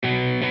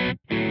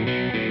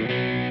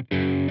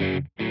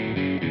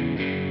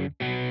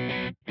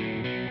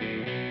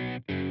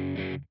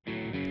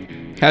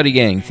Howdy,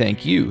 gang.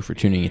 Thank you for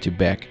tuning into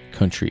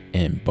Backcountry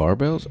and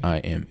Barbells. I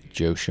am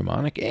Joe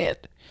Shamanic, and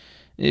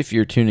if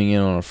you're tuning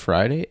in on a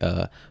Friday,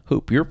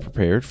 hope you're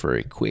prepared for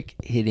a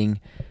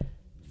quick-hitting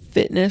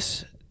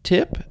fitness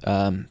tip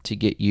to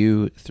get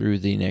you through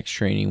the next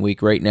training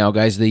week. Right now,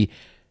 guys, the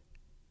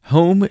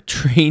home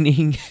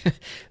training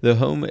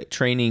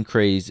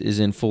craze is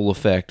in full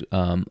effect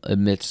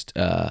amidst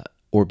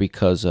or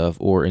because of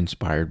or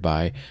inspired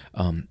by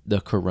the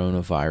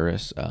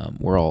coronavirus.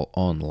 We're all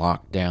on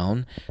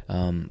lockdown.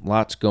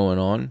 Lots going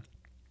on.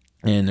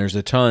 And there's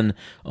a ton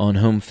on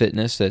home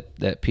fitness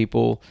that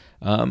people,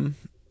 they're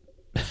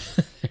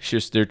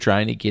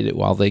trying to get it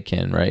while they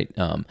can, right?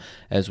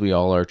 As we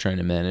all are trying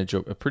to manage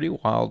a pretty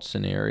wild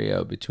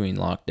scenario between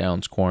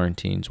lockdowns,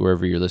 quarantines,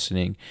 wherever you're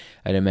listening.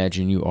 I'd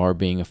imagine you are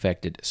being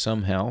affected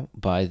somehow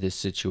by this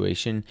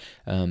situation.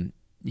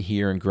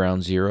 Here in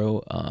Ground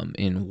Zero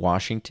in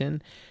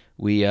Washington,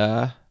 we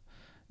right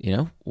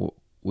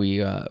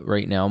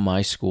now,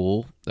 my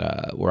school,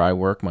 where I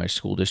work, my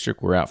school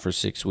district, we're out for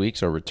 6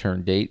 weeks. Our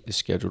return date is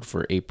scheduled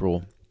for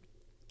April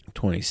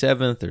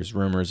 27th. There's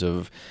rumors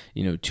of,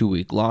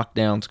 2-week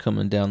lockdowns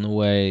coming down the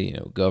way.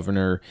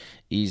 Governor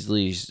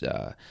Easley's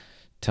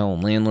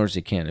telling landlords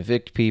they can't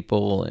evict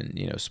people,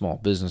 and, small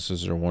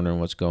businesses are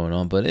wondering what's going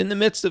on. But in the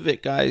midst of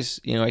it,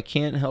 guys, I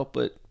can't help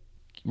but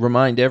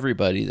remind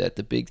everybody that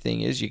the big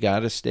thing is you got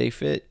to stay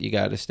fit, you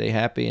got to stay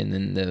happy, and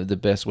then the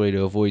best way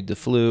to avoid the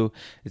flu,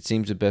 it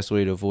seems the best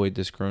way to avoid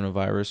this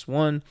coronavirus,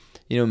 one,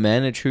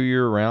 manage who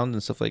you're around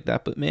and stuff like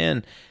that, but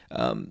man,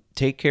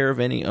 take care of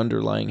any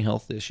underlying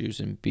health issues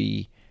and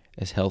be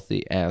as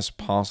healthy as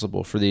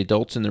possible. For the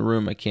adults in the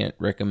room, I can't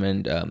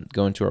recommend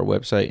going to our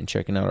website and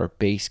checking out our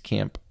base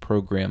camp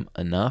program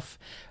enough.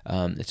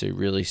 It's a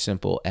really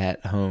simple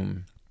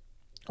at-home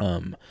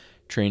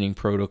training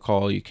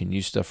protocol. You can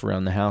use stuff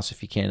around the house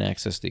if you can't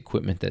access the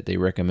equipment that they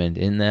recommend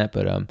in that,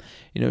 but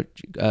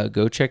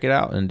go check it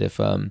out. And if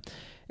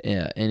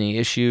any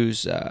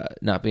issues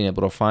not being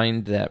able to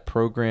find that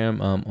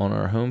program on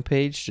our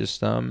homepage,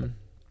 just DM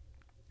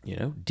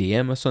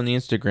us on the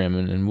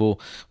Instagram, and we'll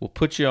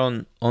put you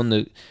on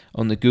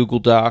the Google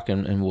Doc,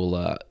 and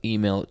we'll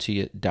email it to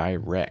you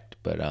direct.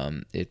 But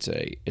it's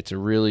a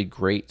really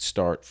great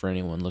start for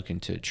anyone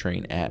looking to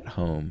train at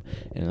home.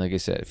 And like I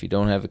said, if you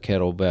don't have a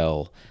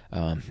kettlebell,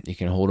 you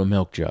can hold a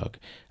milk jug.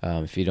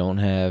 If you don't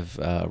have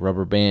a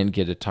rubber band,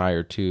 get a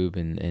tire tube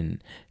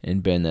and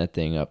bend that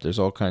thing up. There's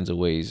all kinds of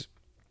ways,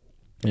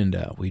 and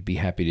we'd be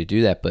happy to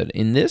do that. But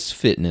in this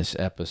fitness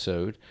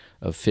episode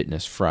of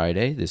Fitness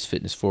Friday, this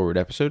Fitness Forward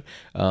episode,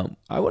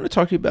 I want to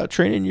talk to you about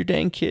training your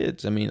dang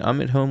kids. I mean,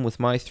 I'm at home with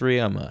my three.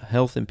 I'm a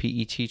health and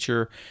PE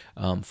teacher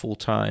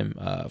full-time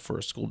for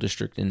a school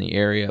district in the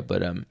area,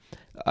 but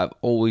I've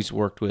always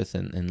worked with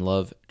and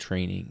love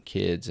training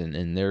kids,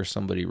 and there's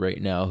somebody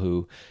right now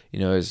who,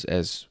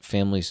 as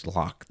families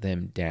lock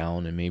them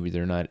down and maybe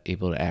they're not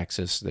able to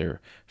access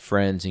their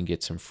friends and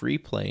get some free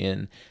play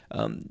in,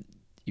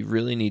 you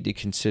really need to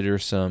consider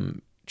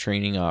some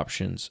training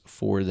options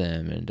for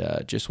them, and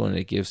just wanted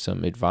to give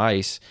some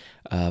advice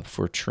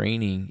for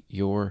training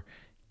your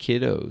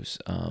kiddos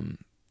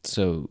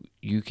so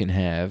you can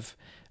have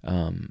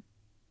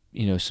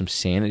some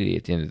sanity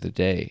at the end of the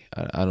day.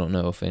 I don't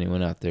know if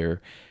anyone out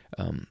there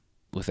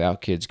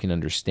without kids can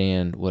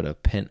understand what a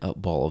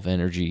pent-up ball of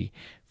energy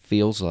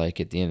feels like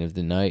at the end of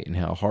the night and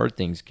how hard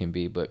things can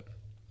be, but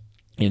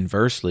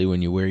inversely,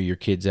 when you wear your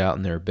kids out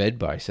and they're in bed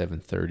by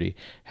 7:30,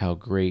 how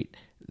great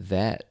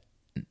that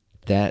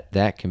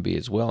can be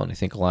as well. And I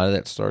think a lot of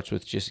that starts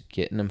with just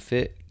getting them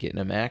fit, getting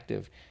them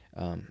active,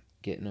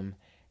 getting them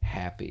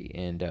happy.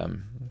 And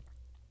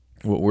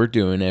what we're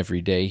doing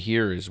every day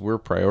here is we're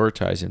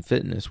prioritizing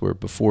fitness, where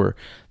before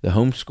the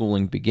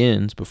homeschooling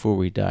begins, before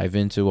we dive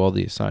into all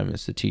the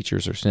assignments the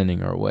teachers are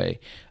sending our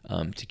way,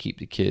 to keep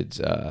the kids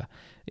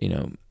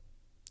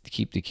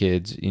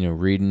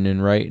reading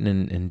and writing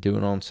and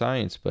doing on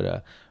science.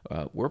 But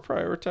we're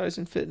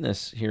prioritizing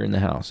fitness here in the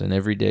house, and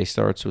every day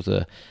starts with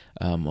a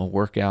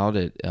workout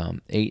at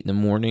 8 in the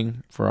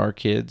morning for our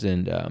kids.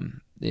 And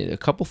a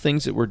couple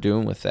things that we're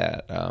doing with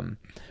that.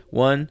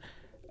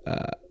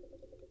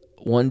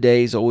 One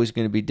day is always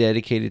going to be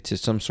dedicated to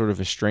some sort of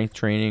a strength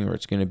training, or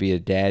it's going to be a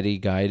daddy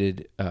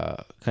guided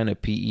kind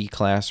of PE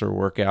class or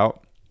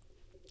workout.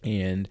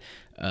 And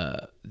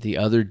the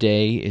other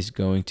day is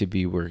going to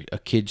be a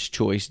kid's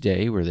choice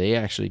day, where they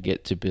actually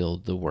get to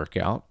build the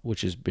workout,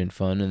 which has been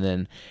fun. And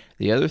then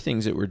the other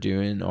things that we're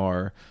doing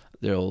are,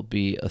 there'll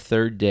be a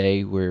third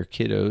day where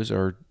kiddos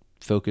are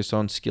focused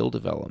on skill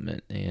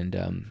development,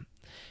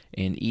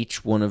 and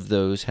each one of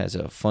those has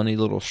a funny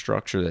little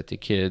structure that the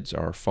kids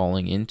are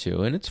falling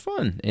into, and it's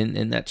fun.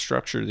 And that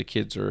structure the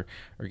kids are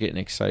getting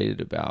excited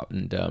about,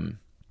 and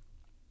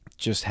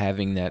just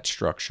having that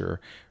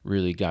structure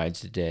really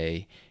guides the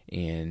day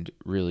and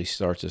really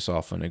starts us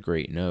off on a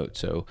great note.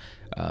 So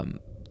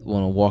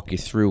want to walk you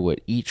through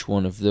what each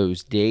one of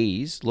those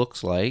days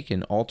looks like,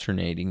 and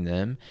alternating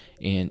them,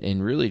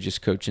 and really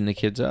just coaching the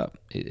kids up.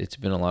 It's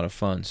been a lot of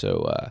fun.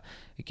 So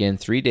again,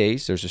 3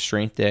 days. There's a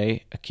strength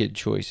day, a kid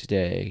choice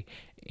day,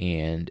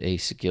 and a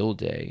skill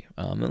day.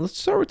 And let's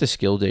start with the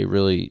skill day.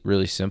 Really,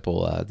 really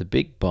simple. The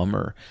big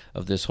bummer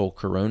of this whole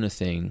Corona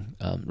thing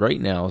right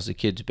now is the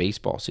kids'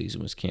 baseball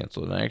season was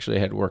canceled. And I actually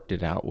had worked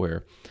it out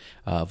where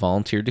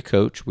volunteered to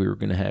coach. We were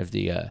going to have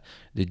the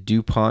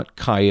DuPont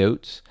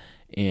Coyotes.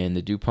 And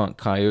the DuPont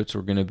Coyotes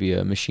were going to be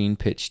a machine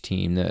pitch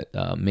team that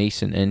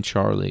Mason and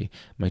Charlie,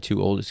 my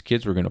two oldest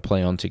kids, were going to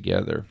play on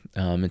together.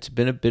 It's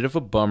been a bit of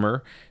a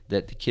bummer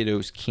that the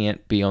kiddos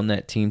can't be on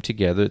that team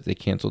together. They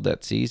canceled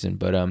that season,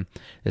 but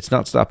it's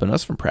not stopping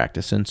us from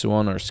practicing. So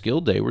on our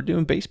skill day, we're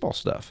doing baseball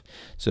stuff.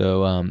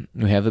 So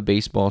we have a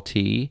baseball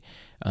tee.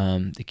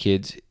 The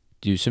kids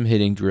do some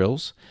hitting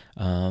drills.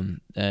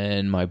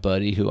 And my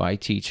buddy who I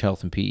teach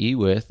health and PE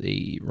with,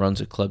 he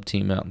runs a club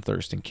team out in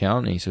Thurston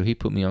County. So he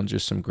put me on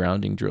just some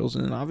grounding drills.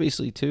 And then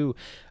obviously too,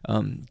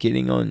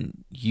 getting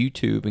on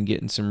YouTube and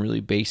getting some really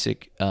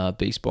basic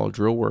baseball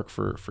drill work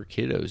for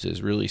kiddos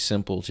is really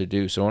simple to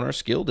do. So on our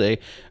skill day,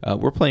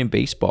 we're playing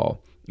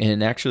baseball.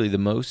 And actually the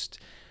most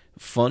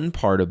fun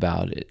part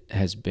about it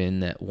has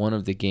been that one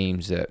of the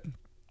games that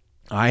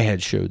I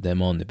had showed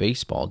them on the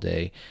baseball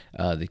day,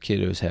 the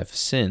kiddos have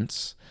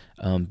since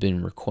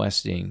been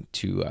requesting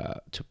to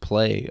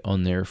play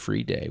on their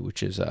free day,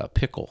 which is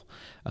pickle.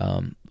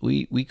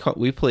 We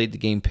played the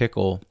game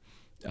pickle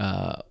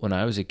when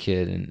I was a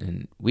kid,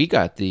 and we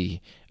got the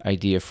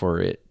idea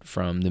for it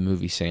from the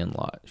movie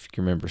Sandlot. If you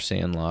can remember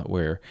Sandlot,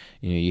 where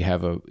you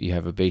have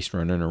a base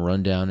runner and a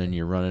rundown, and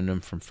you're running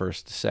them from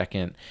first to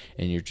second,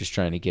 and you're just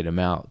trying to get them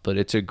out. But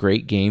it's a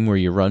great game where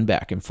you run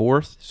back and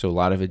forth, so a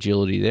lot of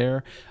agility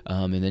there,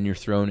 and then you're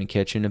throwing and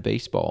catching a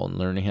baseball and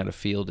learning how to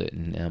field it,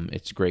 and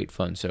it's great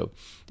fun. So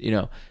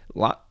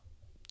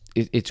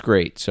it's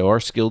great. So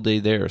our skill day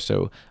there.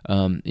 So,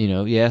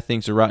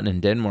 things are rotten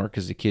in Denmark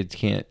because the kids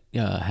can't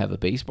have a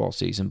baseball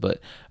season,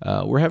 but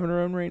we're having our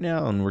own right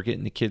now, and we're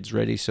getting the kids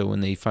ready. So when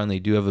they finally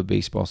do have a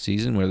baseball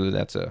season, whether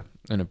that's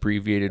an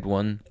abbreviated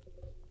one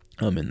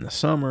in the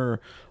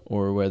summer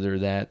or whether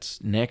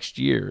that's next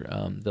year,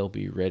 they'll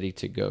be ready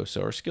to go.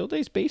 So our skill day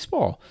is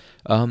baseball.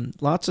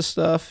 Lots of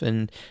stuff,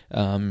 and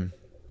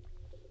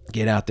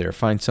get out there,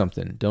 find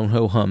something. Don't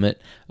ho-hum it,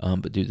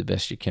 but do the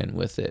best you can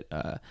with it.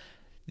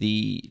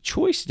 The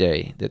choice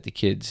day that the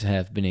kids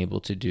have been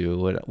able to do,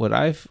 what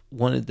I've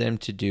wanted them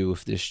to do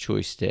with this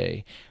choice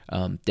day,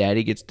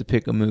 Daddy gets to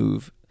pick a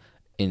move,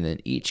 and then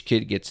each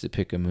kid gets to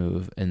pick a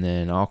move, and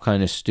then I'll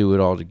kind of stew it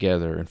all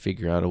together and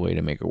figure out a way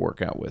to make a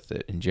workout with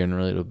it. And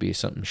generally it'll be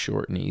something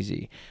short and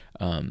easy.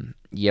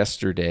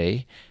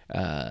 Yesterday,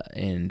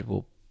 and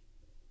we'll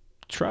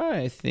try,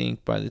 I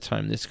think by the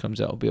time this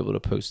comes out, we'll be able to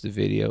post the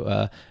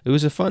video. It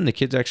was fun. The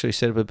kids actually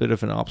set up a bit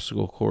of an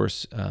obstacle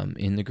course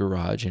in the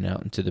garage and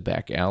out into the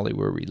back alley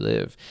where we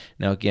live.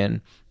 Now,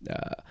 again,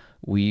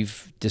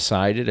 we've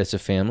decided as a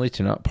family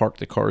to not park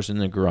the cars in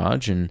the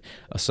garage, and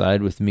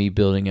aside with me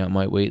building out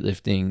my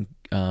weightlifting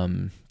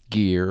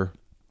gear,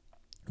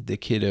 the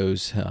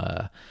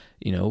kiddos,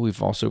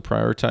 we've also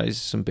prioritized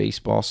some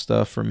baseball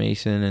stuff for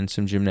Mason and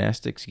some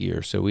gymnastics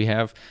gear. So we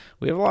have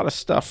a lot of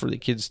stuff for the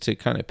kids to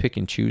kind of pick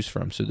and choose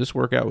from. So this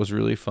workout was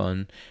really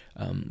fun,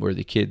 where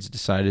the kids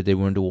decided they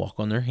wanted to walk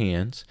on their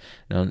hands.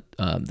 Now,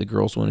 the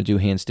girls want to do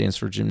handstands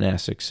for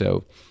gymnastics.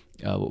 So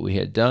what we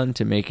had done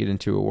to make it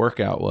into a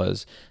workout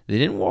was they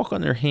didn't walk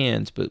on their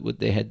hands, but what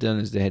they had done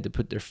is they had to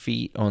put their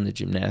feet on the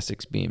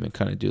gymnastics beam and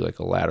kind of do like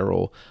a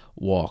lateral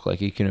walk.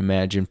 Like you can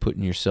imagine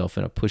putting yourself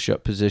in a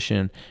push-up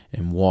position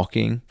and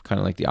walking, kind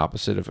of like the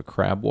opposite of a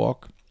crab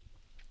walk.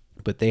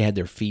 But they had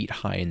their feet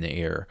high in the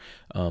air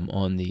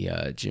on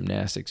the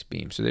gymnastics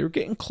beam. So they were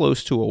getting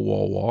close to a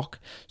wall walk.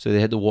 So they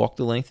had to walk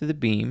the length of the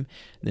beam.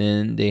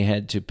 Then they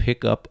had to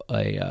pick up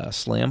a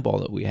slam ball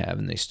that we have,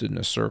 and they stood in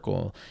a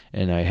circle.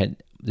 And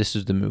this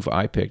is the move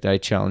I picked. I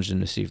challenged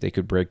them to see if they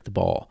could break the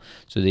ball.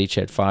 So they each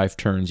had 5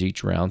 turns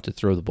each round to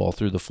throw the ball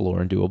through the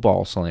floor and do a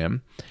ball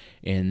slam.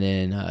 And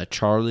then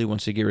Charlie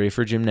wants to get ready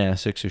for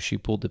gymnastics, so she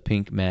pulled the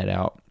pink mat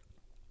out.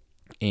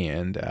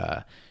 And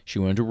she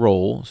wanted to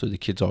roll, so the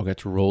kids all got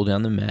to roll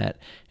down the mat.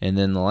 And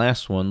then the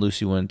last one,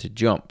 Lucy wanted to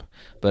jump.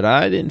 But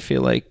I didn't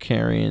feel like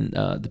carrying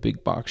the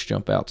big box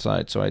jump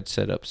outside, so I'd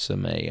set up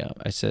some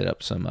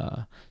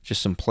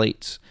just some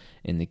plates.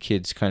 And the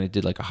kids kind of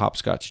did like a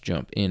hopscotch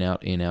jump, in,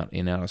 out, in, out,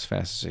 in, out as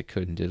fast as they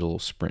could, and did a little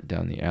sprint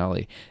down the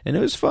alley. And it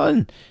was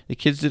fun. The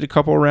kids did a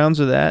couple of rounds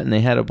of that, and they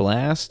had a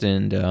blast,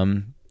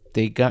 and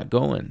they got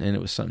going, and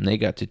it was something they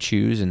got to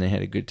choose, and they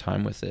had a good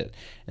time with it.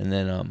 And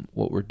then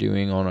what we're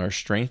doing on our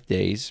strength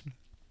days,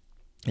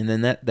 and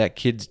then that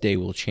kids' day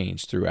will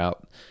change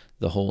throughout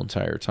the whole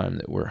entire time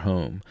that we're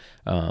home.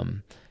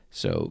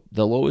 So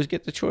they'll always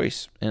get the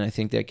choice, and I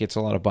think that gets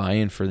a lot of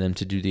buy-in for them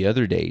to do the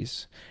other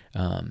days.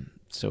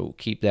 So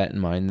keep that in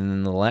mind. And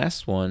then the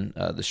last one,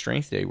 the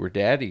strength day, where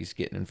Daddy's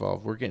getting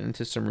involved. We're getting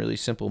into some really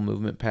simple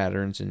movement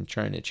patterns and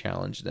trying to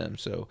challenge them.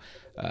 So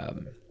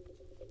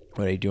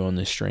what I do on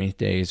this strength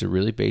day is a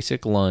really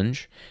basic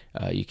lunge.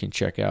 You can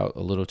check out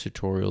a little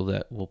tutorial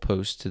that we'll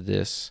post to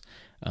this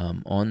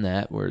on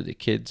that, where the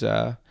kids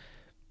are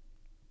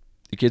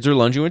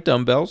lunging with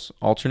dumbbells,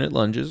 alternate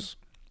lunges.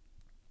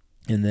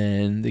 And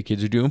then the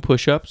kids are doing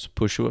push-ups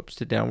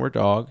to downward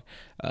dog.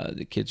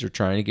 The kids are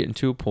trying to get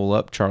into a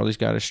pull-up. Charlie's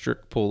got a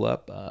strict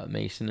pull-up.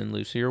 Mason and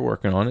Lucy are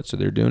working on it, so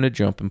they're doing a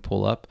jump and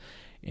pull-up.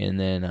 And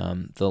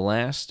then the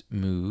last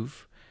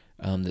move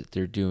that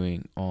they're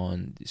doing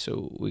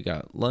so we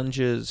got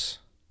lunges,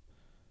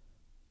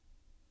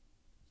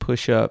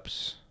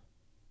 push-ups,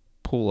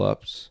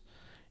 pull-ups,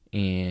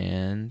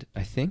 and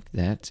I think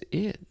that's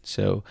it.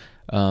 So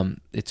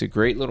it's a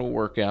great little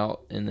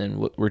workout. And then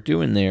what we're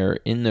doing there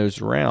in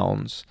those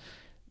rounds,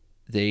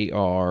 they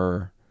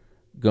are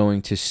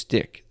going to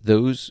stick.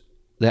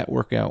 That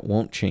workout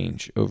won't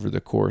change over the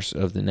course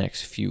of the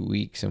next few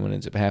weeks. And what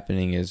ends up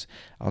happening is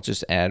I'll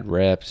just add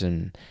reps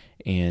and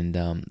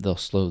they'll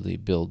slowly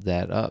build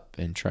that up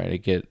and try to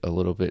get a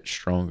little bit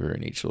stronger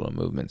in each little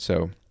movement.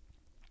 So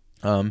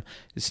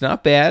it's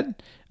not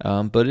bad,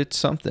 but it's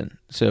something.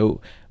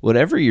 So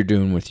whatever you're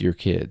doing with your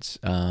kids,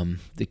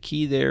 the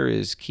key there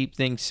is keep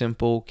things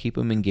simple, keep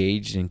them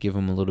engaged, and give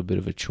them a little bit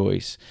of a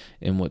choice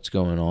in what's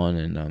going on.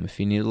 And if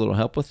you need a little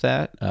help with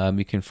that,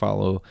 you can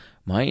follow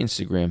my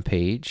Instagram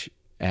page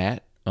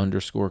at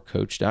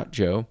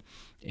 _coach.joe.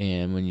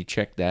 And when you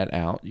check that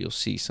out, you'll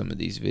see some of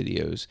these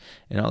videos.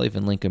 And I'll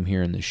even link them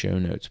here in the show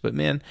notes. But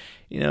man,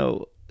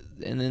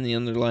 and then the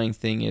underlying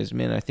thing is,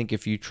 man, I think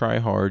if you try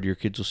hard, your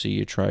kids will see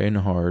you trying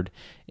hard,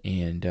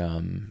 and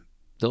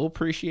they'll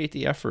appreciate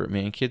the effort,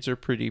 man. Kids are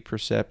pretty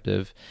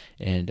perceptive,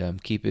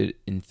 and keep it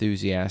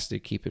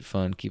enthusiastic, keep it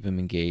fun, keep them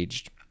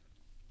engaged.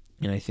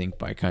 And I think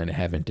by kind of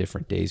having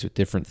different days with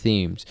different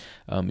themes,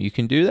 you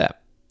can do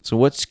that. So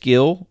what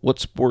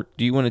sport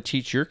do you want to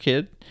teach your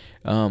kid?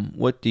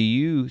 What do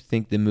you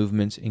think the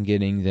movements in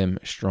getting them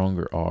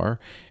stronger are?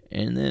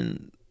 And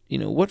then,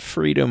 what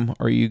freedom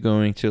are you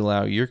going to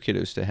allow your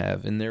kiddos to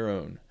have in their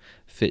own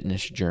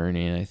fitness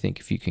journey? And I think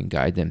if you can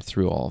guide them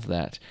through all of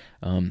that,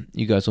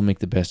 you guys will make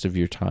the best of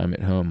your time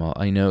at home.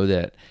 I know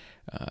that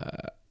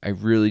I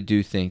really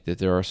do think that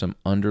there are some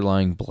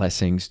underlying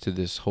blessings to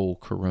this whole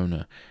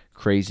corona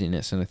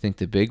craziness, and I think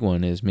the big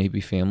one is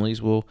maybe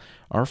families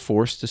are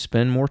forced to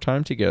spend more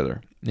time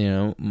together.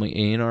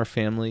 In our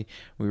family,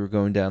 we were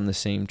going down the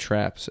same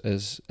traps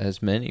as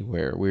many,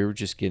 where we were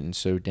just getting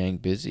so dang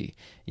busy.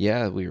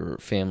 Yeah, we were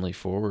family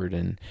forward,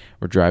 and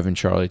we're driving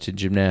Charlie to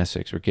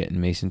gymnastics. We're getting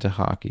Mason to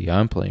hockey.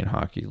 I'm playing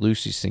hockey.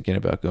 Lucy's thinking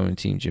about going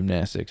team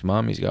gymnastics.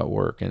 Mommy's got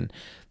work, and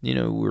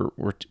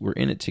we're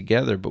in it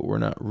together, but we're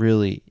not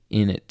really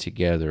in it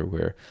together.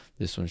 Where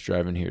this one's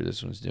driving here,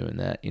 this one's doing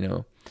that.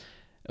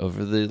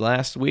 Over the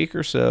last week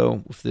or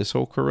so with this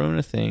whole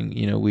corona thing,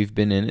 we've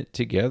been in it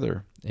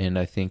together. And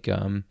I think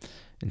in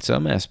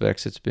some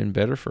aspects it's been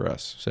better for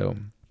us. So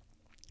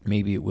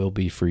maybe it will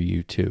be for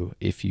you too,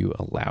 if you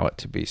allow it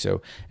to be.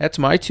 So that's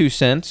my 2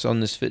 cents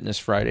on this Fitness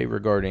Friday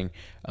regarding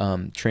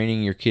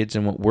training your kids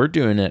and what we're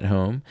doing at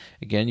home.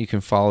 Again, you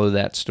can follow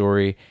that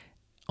story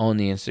on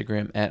the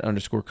Instagram at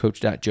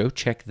 _coach.joe.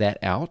 Check that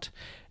out.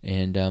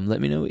 And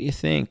let me know what you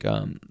think.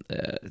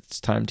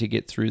 It's time to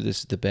get through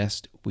this the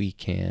best we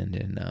can,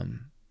 and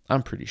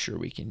I'm pretty sure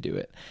we can do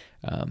it.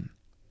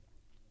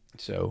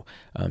 So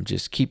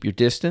just keep your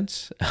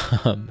distance,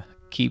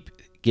 keep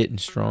getting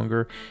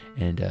stronger,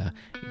 and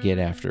get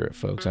after it,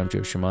 folks. I'm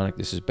Joe Shamanic.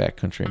 This is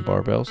Backcountry and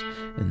Barbells,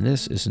 and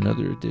this is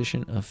another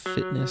edition of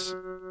Fitness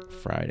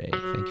Friday.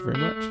 Thank you very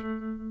much.